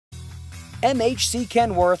MHC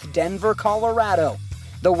Kenworth, Denver, Colorado.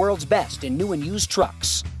 The world's best in new and used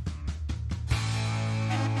trucks.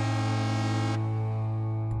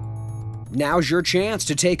 Now's your chance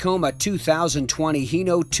to take home a 2020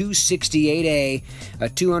 HINO 268A, a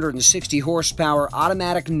 260 horsepower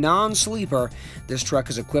automatic non-sleeper. This truck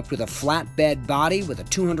is equipped with a flatbed body with a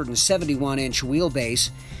 271-inch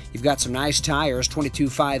wheelbase. You've got some nice tires,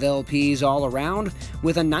 22.5 LPs all around,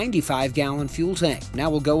 with a 95-gallon fuel tank. Now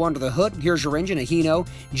we'll go under the hood. Here's your engine, a HINO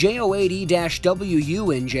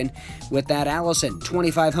J080-WU engine with that Allison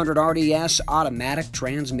 2500 RDS automatic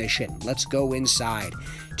transmission. Let's go inside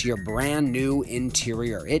to your brand new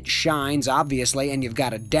interior. It shines, obviously, and you've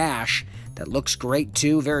got a dash that looks great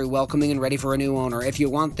too, very welcoming and ready for a new owner. If you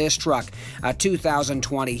want this truck, a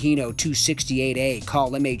 2020 HINO 268A,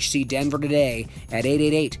 call MHC Denver today at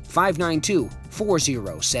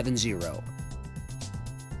 888-592-4070.